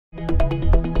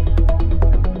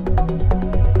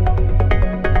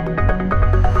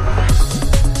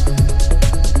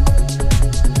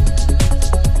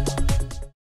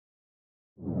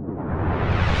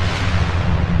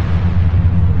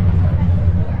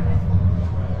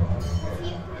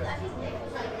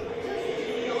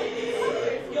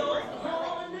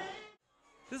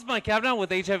Mike Kavanaugh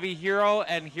with HIV Hero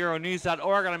and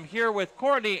HERONEWS.org, and I'm here with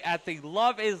Courtney at the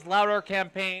Love is Louder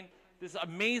campaign, this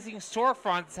amazing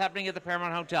storefront that's happening at the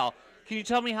Paramount Hotel. Can you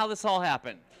tell me how this all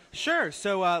happened? Sure.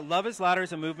 So Love is Louder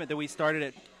is a movement that we started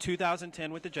at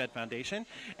 2010 with the Jed Foundation,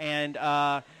 and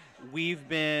we've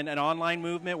been an online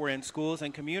movement. We're in schools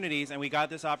and communities, and we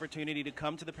got this opportunity to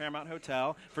come to the Paramount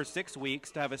Hotel for 6 weeks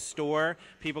to have a store.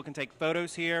 People can take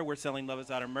photos here. We're selling Love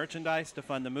is Louder merchandise to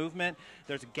fund the movement.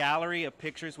 There's a gallery of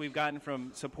pictures we've gotten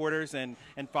from supporters and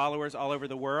followers all over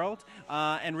the world,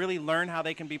 and really learn how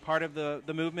they can be part of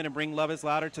the movement and bring Love is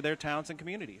Louder to their towns and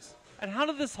communities. And how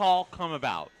did this all come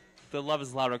about, the Love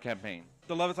is Louder campaign?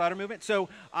 The Love is Louder movement. So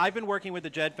I've been working with the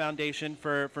Jed Foundation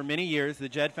for many years. The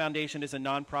Jed Foundation is a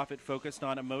nonprofit focused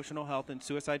on emotional health and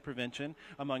suicide prevention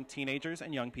among teenagers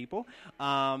and young people.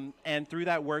 And through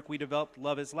that work, we developed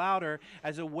Love is Louder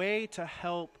as a way to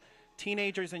help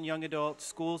teenagers and young adults,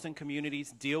 schools and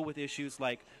communities deal with issues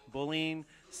like bullying,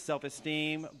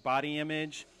 self-esteem, body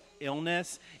image,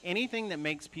 illness, anything that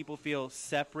makes people feel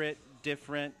separate,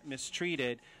 different,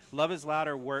 mistreated. Love is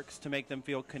Louder works to make them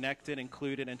feel connected,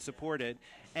 included, and supported,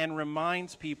 and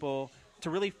reminds people to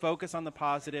really focus on the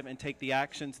positive and take the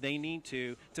actions they need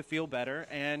to feel better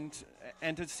and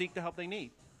to seek the help they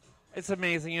need. It's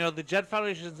amazing. You know, the Jed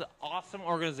Foundation is an awesome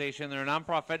organization. They're a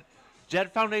nonprofit.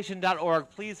 JedFoundation.org.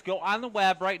 Please go on the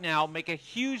web right now, make a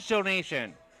huge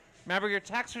donation. Remember, your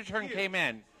tax return came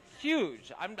in.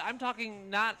 Huge. I'm talking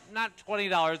not $20,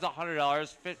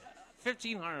 $100,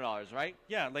 $1,500, right?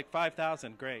 Yeah, like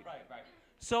 5,000. Great. Right.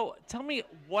 So tell me,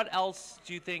 what else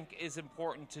do you think is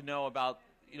important to know about,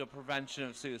 prevention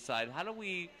of suicide? How do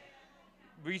we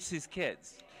reach these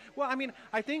kids? Well, I mean,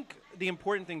 I think the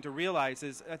important thing to realize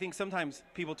is I think sometimes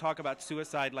people talk about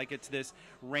suicide like it's this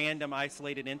random,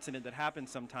 isolated incident that happens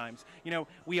sometimes.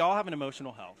 We all have an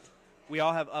emotional health. We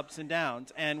all have ups and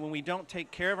downs, and when we don't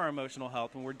take care of our emotional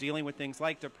health, when we're dealing with things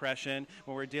like depression,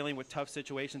 when we're dealing with tough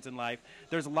situations in life,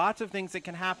 there's lots of things that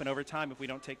can happen over time if we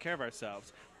don't take care of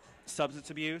ourselves. Substance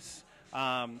abuse,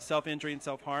 self-injury and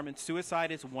self-harm, and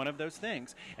suicide is one of those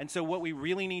things. And so what we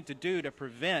really need to do to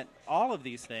prevent all of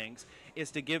these things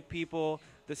is to give people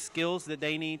the skills that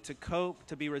they need to cope,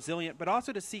 to be resilient, but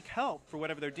also to seek help for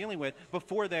whatever they're dealing with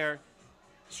before they're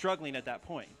struggling at that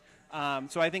point.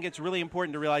 So I think it's really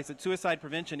important to realize that suicide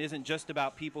prevention isn't just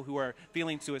about people who are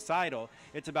feeling suicidal.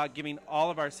 It's about giving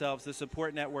all of ourselves the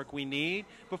support network we need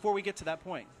before we get to that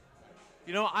point.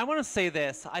 I want to say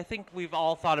this. I think we've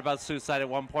all thought about suicide at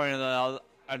one point or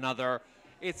another.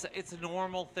 It's a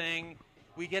normal thing.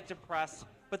 We get depressed,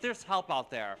 but there's help out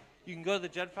there. You can go to the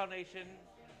Jed Foundation,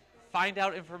 find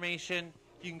out information.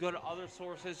 You can go to other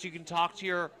sources. You can talk to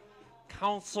your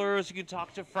counselors. You can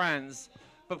talk to friends.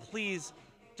 But please,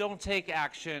 don't take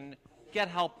action. Get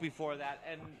help before that.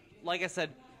 And like I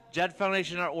said,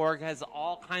 JedFoundation.org has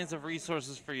all kinds of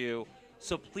resources for you,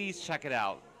 so please check it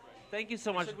out. Thank you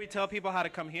so much. Should we tell people how to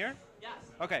come here? Yes.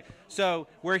 Okay, so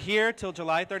we're here till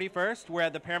July 31st. We're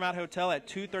at the Paramount Hotel at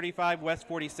 235 West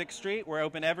 46th Street. We're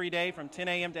open every day from 10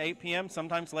 a.m. to 8 p.m.,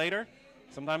 sometimes later.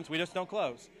 Sometimes we just don't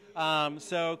close.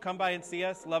 So come by and see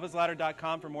us,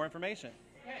 loveislouder.com for more information.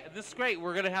 This is great.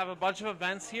 We're going to have a bunch of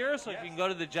events here, so if you can go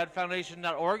to the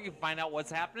JedFoundation.org, you can find out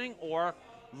what's happening, or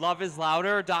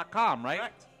loveislouder.com, right?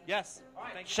 Correct. Yes. All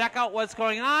right. Check out what's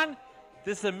going on.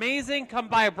 This is amazing. Come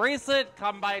buy a bracelet.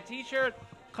 Come buy a T-shirt.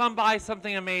 Come buy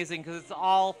something amazing, because it's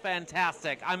all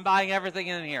fantastic. I'm buying everything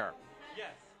in here. Yes.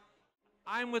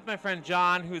 I'm with my friend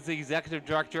John, who's the executive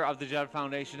director of the Jed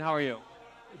Foundation. How are you?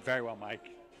 Very well, Mike.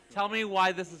 Tell me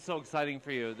why this is so exciting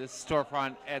for you, this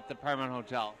storefront at the Paramount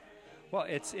Hotel. Well,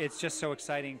 it's just so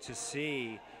exciting to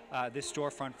see this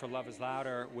storefront for Love is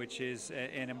Louder, which is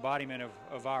an embodiment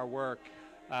of our work,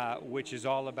 which is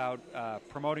all about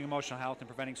promoting emotional health and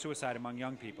preventing suicide among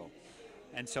young people.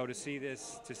 And so to see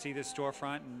this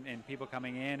storefront and people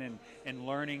coming in and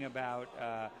learning about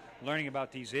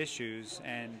these issues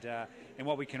and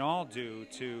what we can all do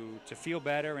to feel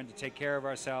better and to take care of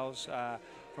ourselves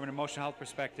from an emotional health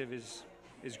perspective is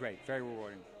great, very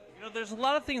rewarding. There's a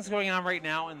lot of things going on right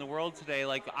now in the world today,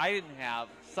 like I didn't have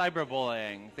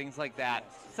cyberbullying, things like that,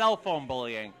 cell phone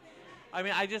bullying. I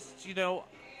mean,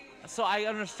 so I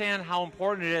understand how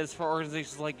important it is for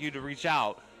organizations like you to reach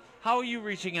out. How are you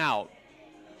reaching out?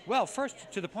 Well,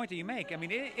 first, to the point that you make, I mean,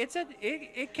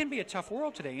 it can be a tough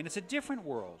world today, and it's a different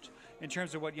world in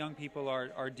terms of what young people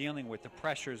are dealing with, the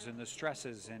pressures and the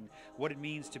stresses and what it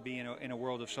means to be in a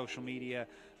world of social media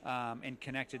and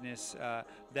connectedness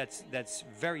that's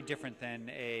very different than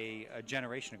a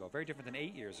generation ago, very different than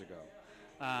 8 years ago.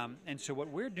 And so what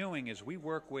we're doing is we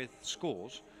work with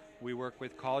schools, we work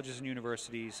with colleges and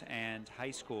universities and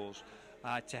high schools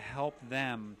to help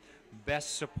them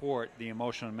best support the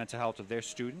emotional and mental health of their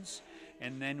students.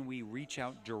 And then we reach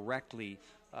out directly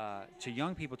to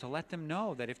young people to let them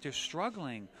know that if they're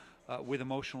struggling with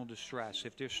emotional distress,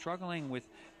 if they're struggling with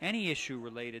any issue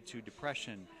related to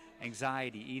depression,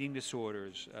 anxiety, eating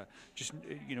disorders, just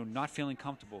not feeling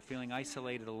comfortable, feeling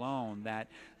isolated, alone, that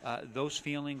those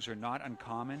feelings are not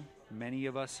uncommon. Many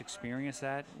of us experience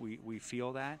that. We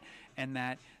feel that, and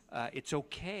that it's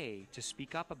okay to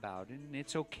speak up about it, and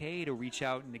it's okay to reach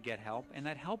out and to get help, and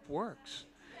that help works,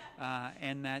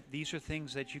 and that these are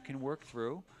things that you can work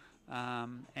through.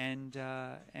 And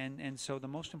so the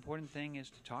most important thing is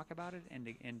to talk about it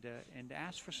and to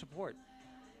ask for support.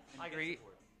 I agree.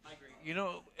 You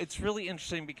know, it's really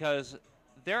interesting because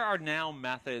there are now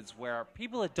methods where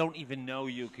people that don't even know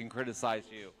you can criticize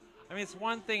you. I mean, it's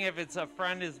one thing if it's a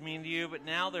friend is mean to you, but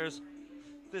now there's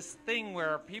this thing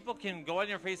where people can go on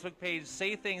your Facebook page,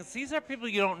 say things. These are people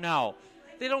you don't know.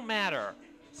 They don't matter.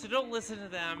 So don't listen to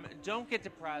them. Don't get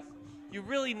depressed. You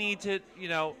really need to,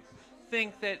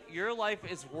 think that your life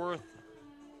is worth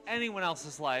anyone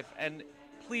else's life. And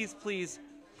please, please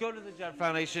go to the Jed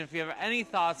Foundation if you have any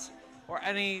thoughts or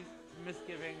any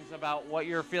misgivings about what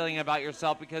you're feeling about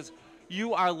yourself, because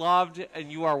you are loved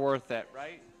and you are worth it,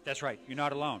 right? That's right. You're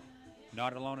not alone.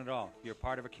 Not alone at all. You're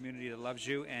part of a community that loves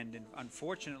you, and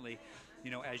unfortunately,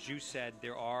 as you said,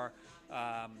 there are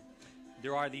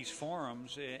these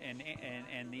forums and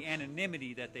the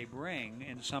anonymity that they bring,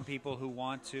 and some people who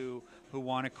want to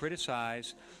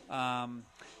criticize, and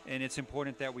it's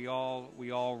important that we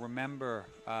all remember,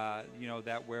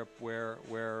 that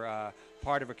we're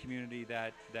part of a community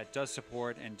that does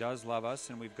support and does love us,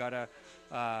 and we've got to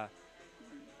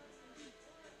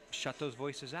shut those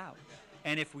voices out.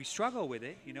 And if we struggle with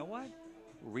it, you know what?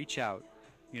 Reach out.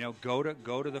 Go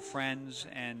to the friends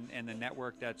and the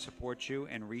network that supports you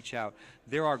and reach out.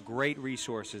 There are great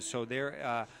resources. So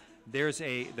there's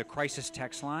the crisis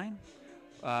text line,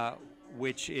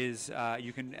 which is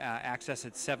you can access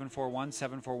at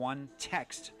 741-741,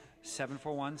 text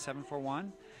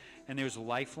 741-741. And there's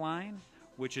Lifeline,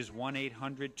 which is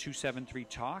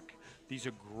 1-800-273-TALK. These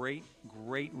are great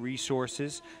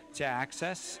resources to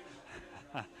access.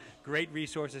 Great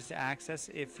resources to access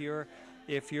if you're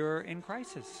in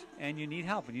crisis and you need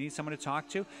help and you need someone to talk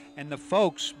to. And the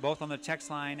folks, both on the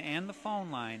text line and the phone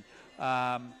line,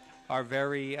 are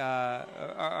very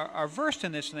are versed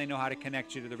in this, and they know how to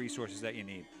connect you to the resources that you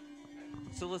need.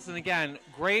 So listen, again,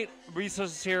 great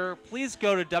resources here. Please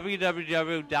go to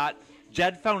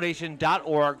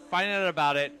www.jedfoundation.org, find out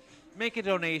about it, make a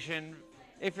donation.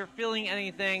 If you're feeling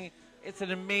anything, it's an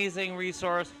amazing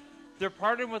resource. They're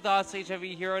partnering with us,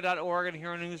 HIVHero.org and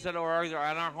HERONEWS.org. They're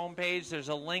on our homepage. There's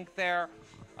a link there.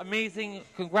 Amazing.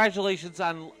 Congratulations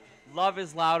on Love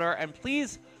is Louder. And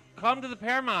please come to the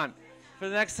Paramount for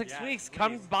the next 6 weeks.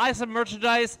 Come buy some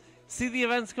merchandise. See the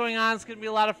events going on. It's going to be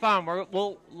a lot of fun.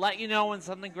 We'll let you know when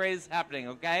something great is happening,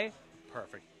 okay?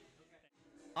 Perfect.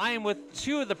 I am with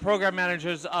two of the program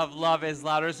managers of Love is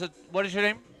Louder. So what is your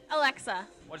name? Alexa.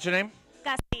 What's your name?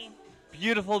 Gussie.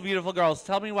 Beautiful, beautiful girls.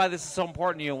 Tell me why this is so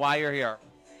important to you, why you're here.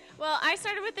 Well, I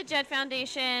started with the Jed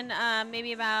Foundation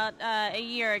maybe about a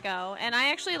year ago, and I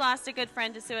actually lost a good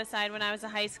friend to suicide when I was a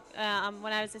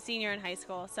senior in high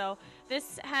school. So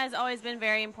this has always been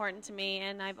very important to me,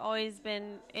 and I've always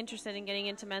been interested in getting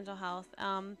into mental health.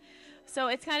 So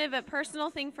it's kind of a personal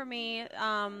thing for me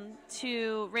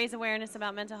to raise awareness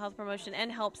about mental health promotion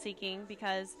and help seeking,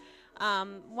 because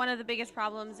one of the biggest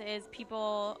problems is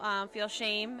people feel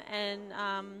shame and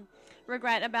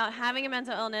regret about having a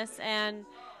mental illness, and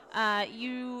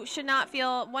you should not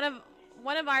feel,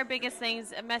 one of our biggest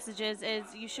messages is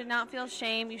you should not feel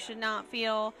shame, you should not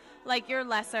feel like you're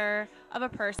lesser of a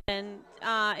person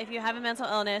if you have a mental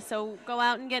illness, so go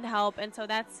out and get help. And so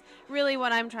that's really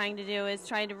what I'm trying to do, is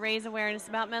trying to raise awareness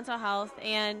about mental health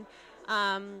and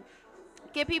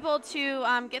get people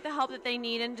to get the help that they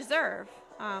need and deserve.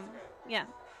 Yeah.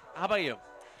 How about you?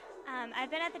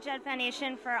 I've been at the Jed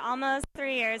Foundation for almost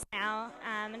 3 years now.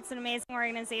 It's an amazing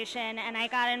organization, and I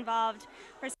got involved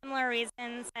for similar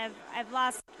reasons. I've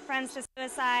lost friends to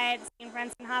suicide, seen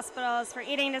friends in hospitals for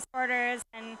eating disorders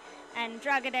and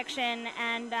drug addiction,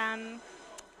 and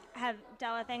have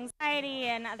dealt with anxiety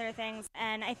and other things.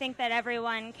 And I think that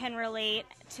everyone can relate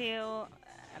to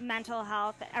mental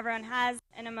health. Everyone has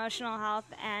an emotional health,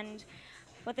 and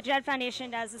what the Jed Foundation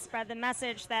does is spread the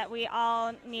message that we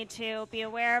all need to be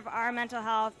aware of our mental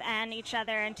health and each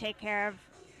other and take care of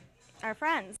our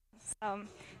friends. So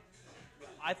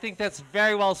I think that's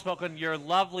very well spoken. You're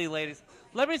lovely, ladies.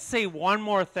 Let me say one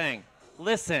more thing.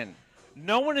 Listen,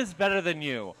 no one is better than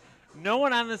you. No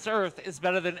one on this earth is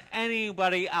better than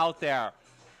anybody out there.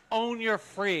 Own your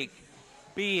freak.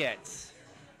 Be it.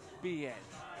 Be it.